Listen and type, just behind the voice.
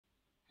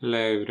Hello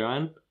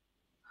everyone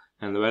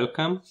and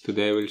welcome.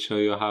 Today I will show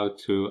you how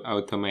to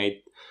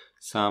automate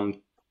some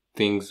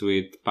things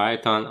with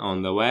Python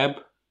on the web.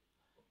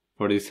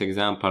 For this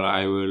example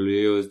I will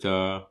use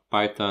the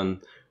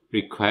Python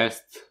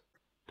request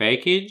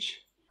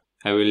package.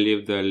 I will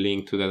leave the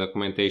link to the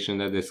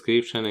documentation in the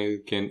description and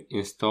you can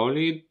install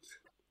it.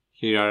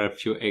 Here are a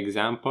few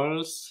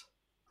examples.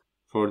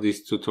 For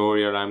this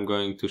tutorial I'm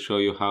going to show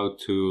you how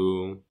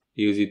to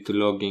use it to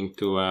log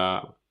into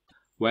a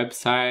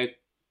website.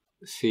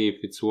 See if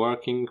it's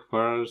working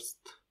first.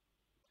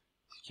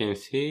 As you can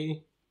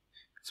see,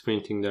 it's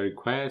printing the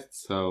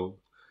request, so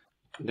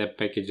the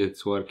package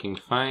is working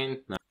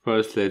fine. Now,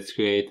 first let's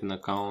create an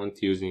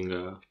account using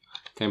a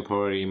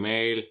temporary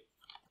email.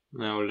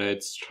 Now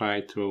let's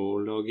try to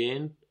log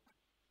in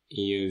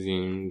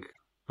using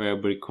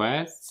web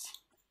requests,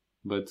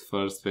 but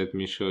first let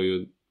me show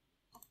you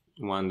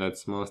one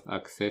that's most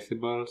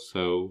accessible.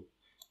 So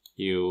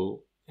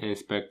you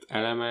inspect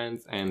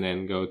elements and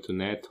then go to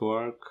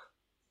network.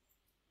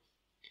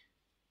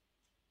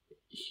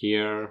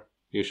 Here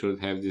you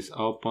should have this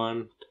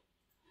open.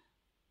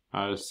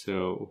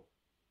 Also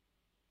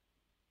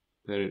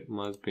there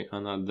must be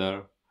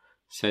another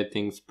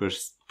settings,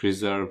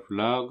 preserve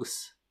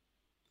logs.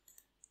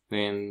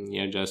 Then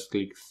you just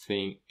click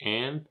thing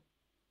in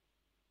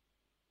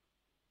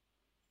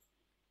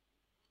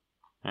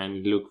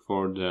and look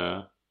for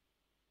the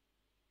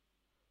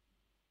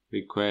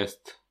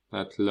request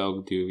that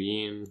logged you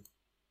in.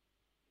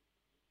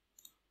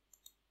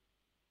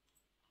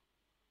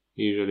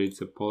 Usually it's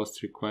a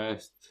post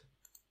request.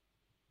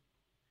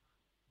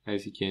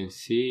 As you can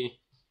see,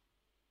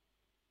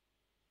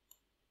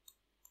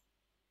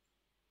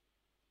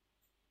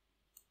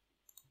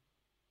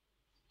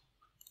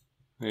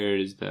 here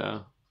is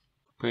the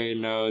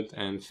payload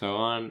and so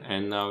on,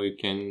 and now you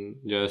can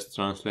just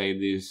translate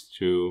this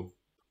to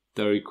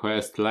the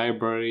request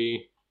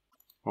library,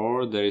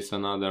 or there is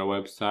another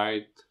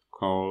website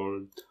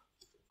called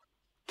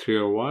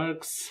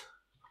TrioWorks,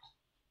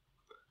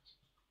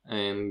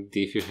 and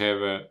if you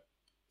have a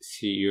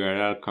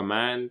curl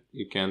command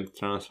you can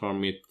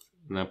transform it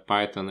in a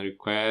Python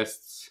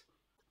requests.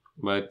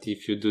 But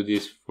if you do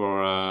this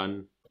for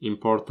an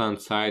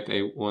important site,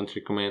 I won't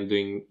recommend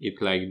doing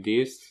it like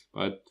this,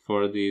 but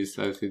for this,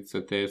 as it's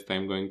a test,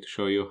 I'm going to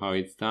show you how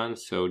it's done.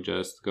 So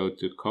just go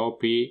to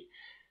copy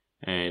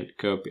and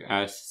copy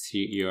as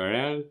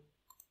curl,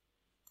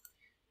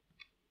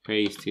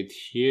 paste it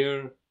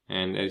here,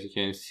 and as you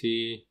can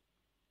see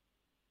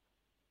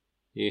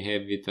you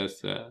have it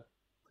as a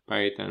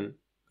Python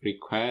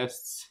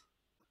requests.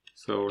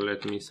 So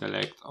let me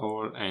select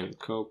all and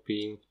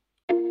copy.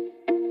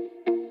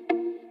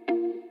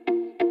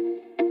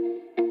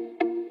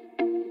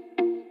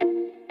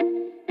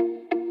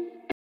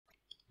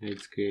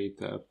 Let's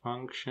create a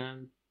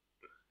function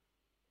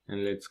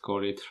and let's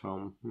call it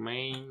from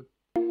main.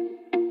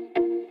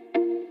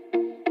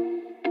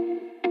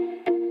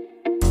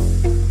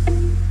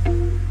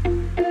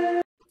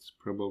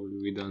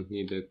 Probably we don't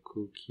need the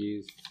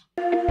cookies.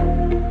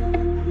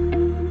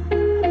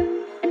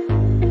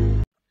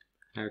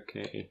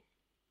 Okay,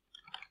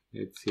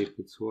 let's see if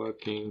it's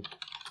working.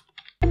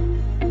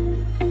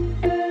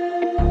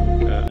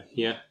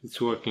 Yeah,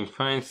 it's working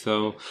fine.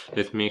 So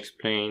let me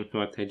explain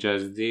what I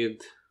just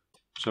did.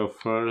 So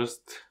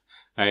first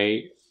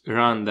I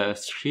run the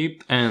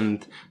script,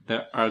 and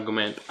the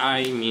argument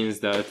I means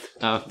that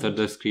after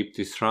the script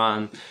is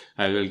run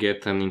I will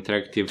get an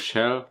interactive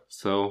shell,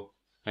 so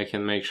I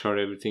can make sure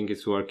everything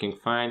is working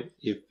fine.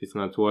 If it's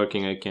not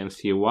working I can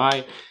see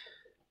why.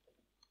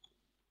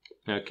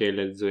 Okay,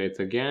 let's do it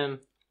again.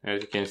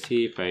 As you can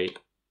see, if I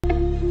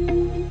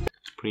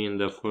print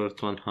the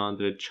first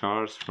 100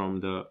 chars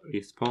from the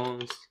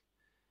response,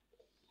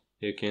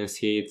 you can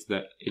see it's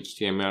the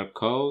HTML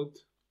code.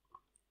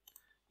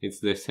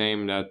 It's the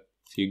same that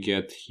you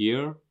get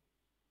here,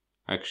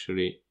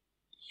 actually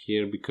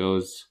here,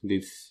 because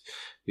this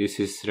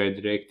is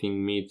redirecting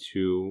me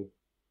to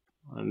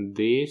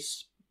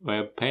this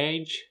web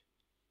page,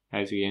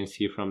 as you can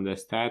see from the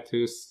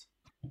status.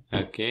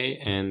 Okay,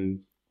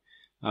 and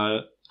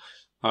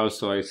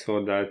also I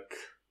saw that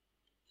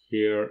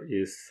here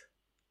is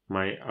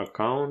my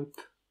account.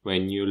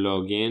 When you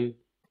log in,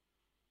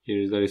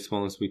 here is the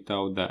response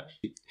without the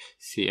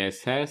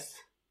CSS.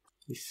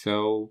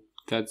 So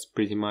that's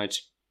pretty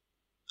much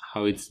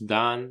how it's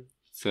done.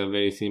 It's a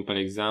very simple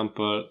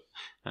example.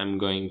 I'm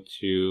going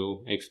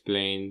to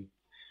explain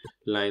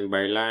line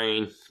by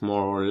line,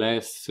 more or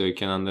less, so you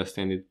can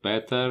understand it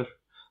better.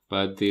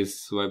 But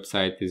this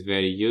website is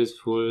very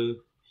useful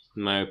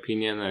in my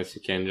opinion, as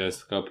you can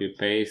just copy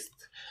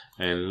paste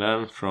and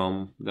learn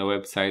from the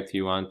website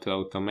you want to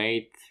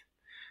automate.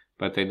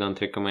 But I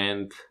don't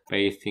recommend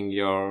pasting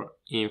your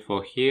info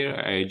here.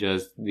 I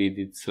just did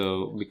it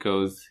so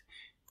because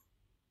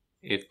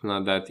it's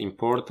not that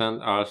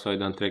important. Also, I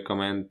don't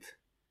recommend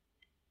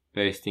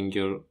pasting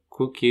your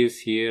cookies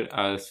here,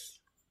 as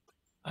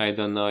I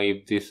don't know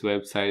if this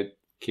website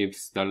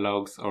keeps the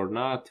logs or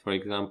not. For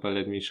example,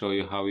 let me show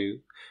you how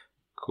you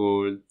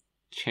could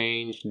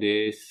change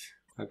this.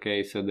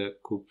 Okay, so the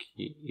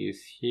cookie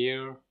is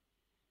here. You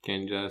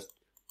can just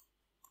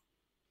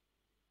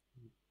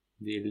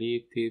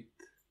delete it.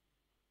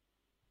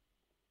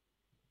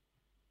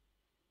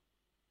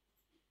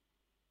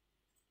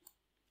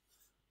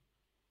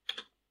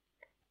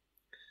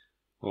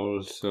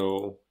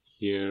 Also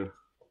here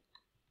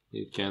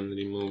you can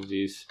remove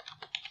this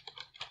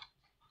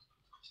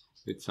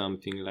with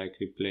something like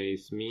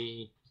replace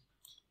me,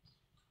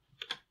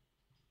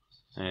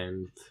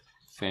 and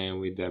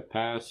same with the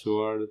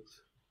password.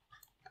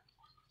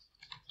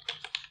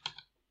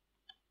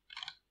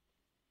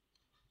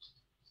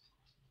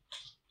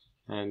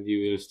 And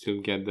you will still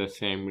get the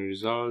same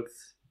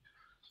results,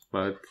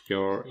 but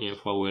your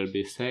info will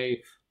be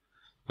safe.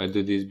 But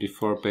do this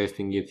before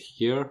pasting it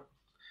here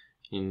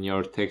in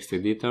your text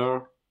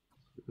editor.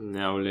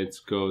 Now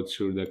let's go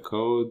through the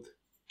code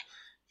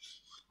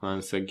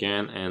once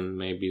again and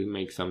maybe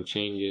make some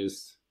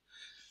changes.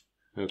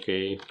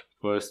 Okay,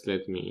 first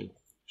let me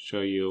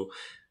show you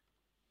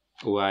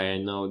why I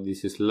know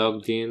this is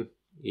logged in.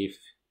 If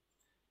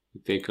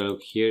you take a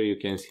look here, you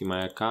can see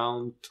my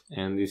account,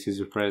 and this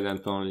is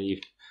present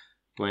only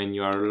when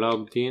you are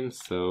logged in.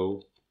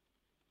 So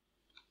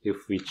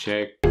if we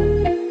check,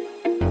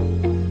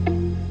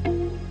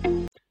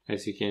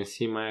 as you can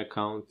see, my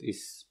account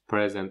is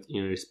present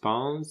in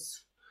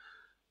response,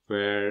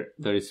 where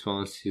the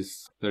response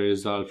is the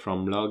result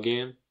from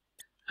login.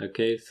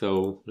 Okay,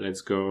 so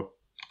let's go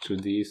to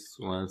this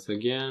once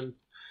again.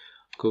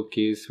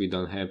 Cookies, we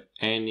don't have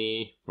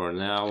any for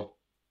now.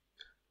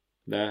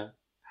 The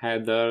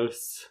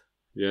headers,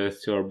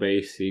 just your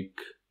basic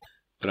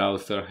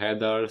browser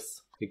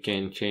headers. You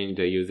can change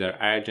the user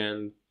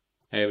agent.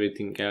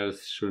 Everything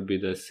else should be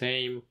the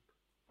same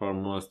for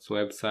most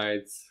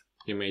websites.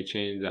 You may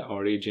change the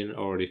origin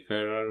or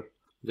referrer.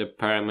 The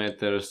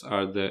parameters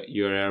are the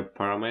URL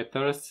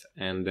parameters,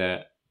 and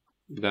the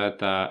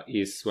data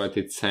is what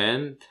it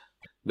sent.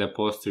 The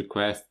post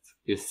request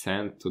is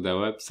sent to the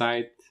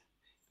website.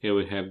 Here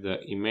we have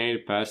the email,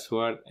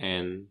 password,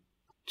 and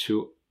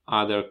 2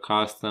 other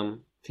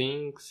custom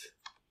things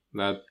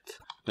that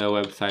the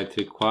website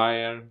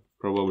require,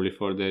 probably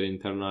for their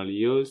internal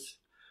use,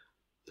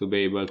 to be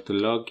able to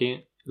log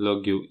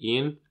you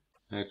in.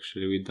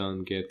 Actually, we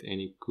don't get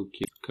any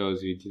cookies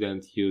because we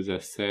didn't use a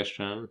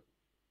session,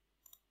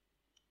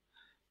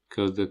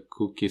 because the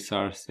cookies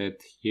are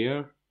set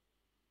here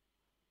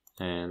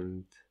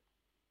and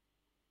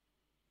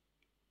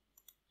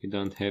we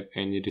don't have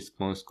any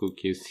response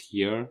cookies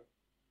here.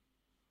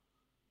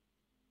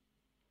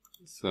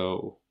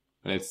 So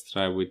let's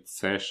try with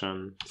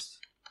sessions.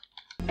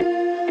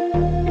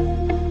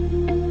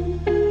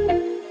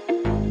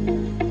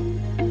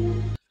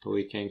 So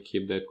we can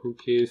keep the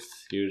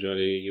cookies.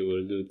 Usually you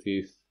will do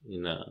this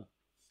in a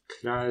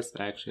class.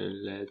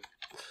 Actually, let's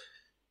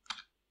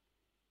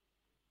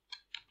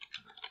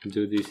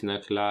do this in a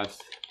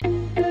class.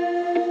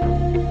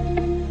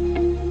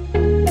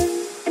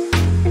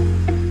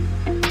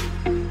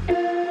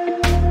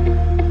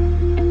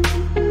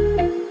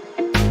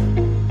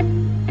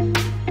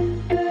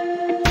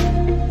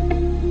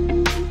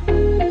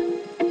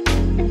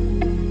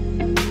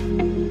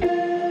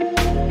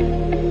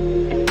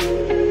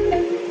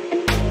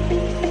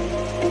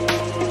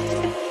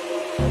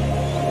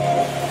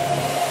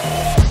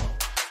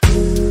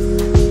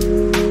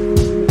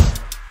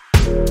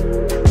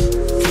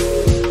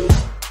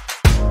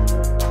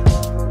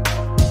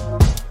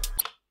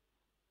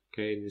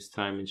 Okay, this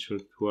time it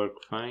should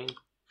work fine.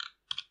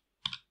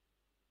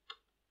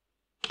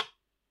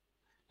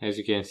 As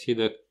you can see,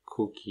 the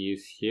cookie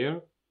is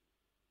here.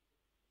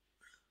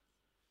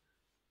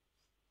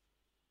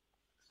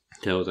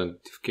 The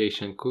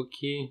authentication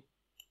cookie.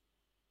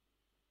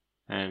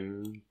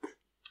 And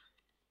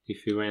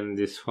if we went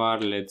this far,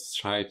 let's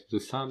try to do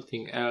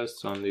something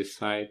else on this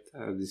site.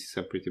 This is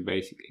a pretty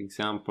basic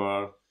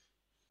example.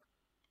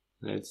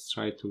 Let's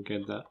try to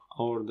get the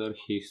order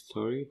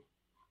history.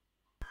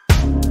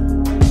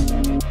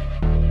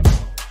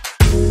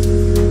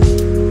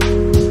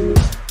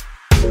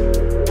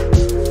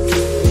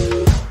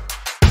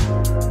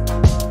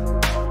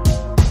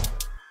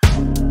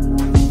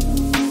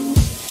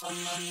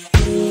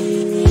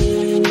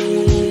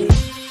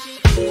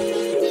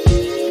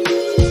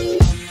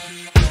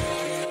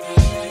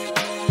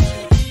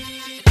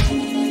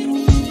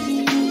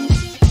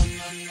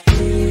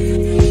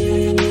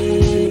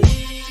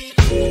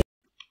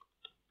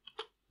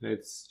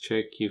 Let's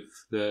check if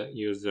the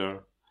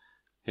user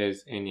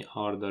has any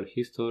order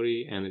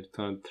history and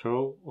return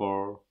true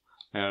or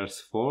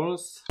else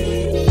false.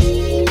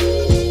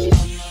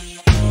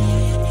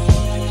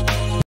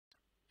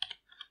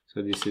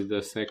 So this is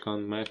the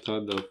second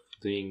method of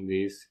doing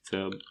this. It's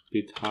a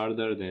bit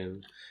harder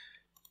than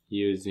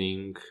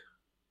using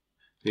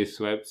this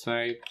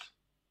website,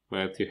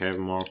 but you have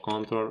more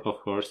control.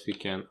 Of course, you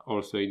can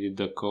also edit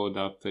the code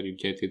after you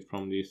get it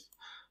from this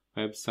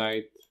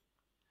website.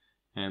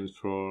 And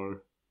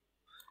for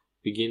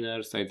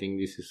beginners, I think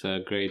this is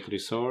a great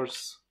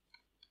resource.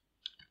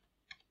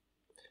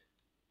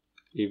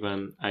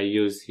 Even I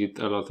use it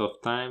a lot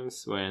of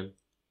times when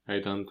I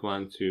don't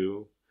want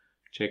to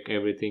check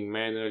everything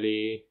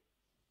manually,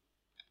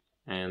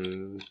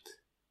 and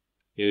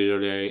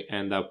usually I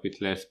end up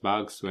with less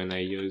bugs when I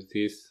use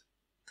this,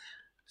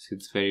 so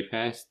it's very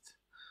fast.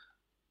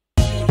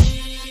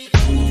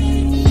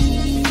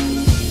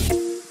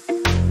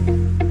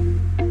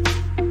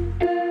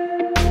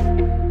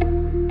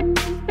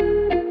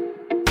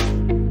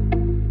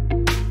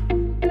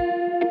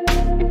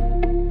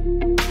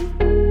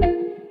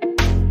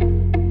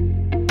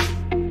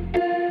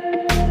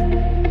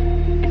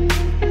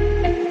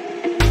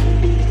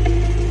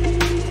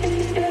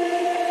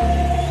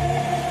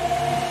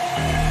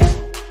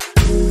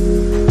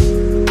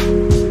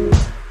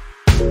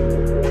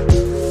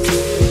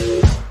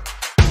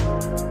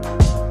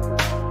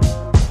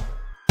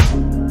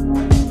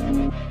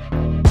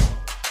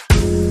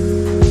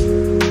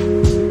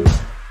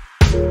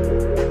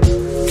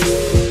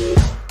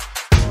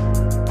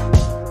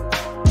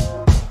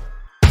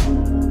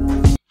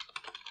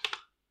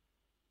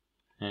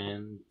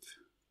 And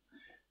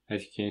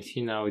as you can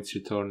see now, it's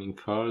returning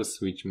false,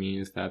 which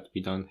means that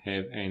we don't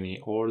have any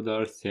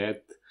orders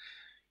yet.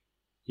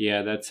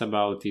 Yeah, that's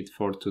about it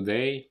for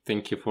today.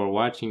 Thank you for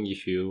watching.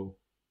 If you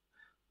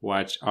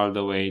watch all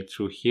the way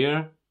through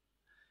here,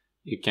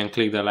 you can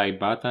click the like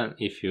button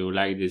if you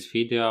like this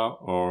video,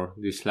 or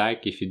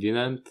dislike if you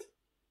didn't.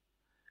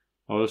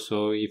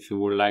 Also, if you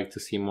would like to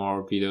see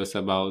more videos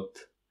about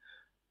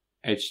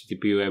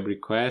HTTP web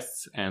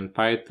requests and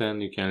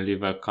Python, you can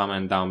leave a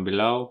comment down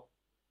below.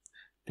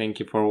 Thank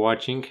you for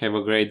watching. Have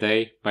a great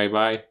day. Bye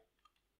bye.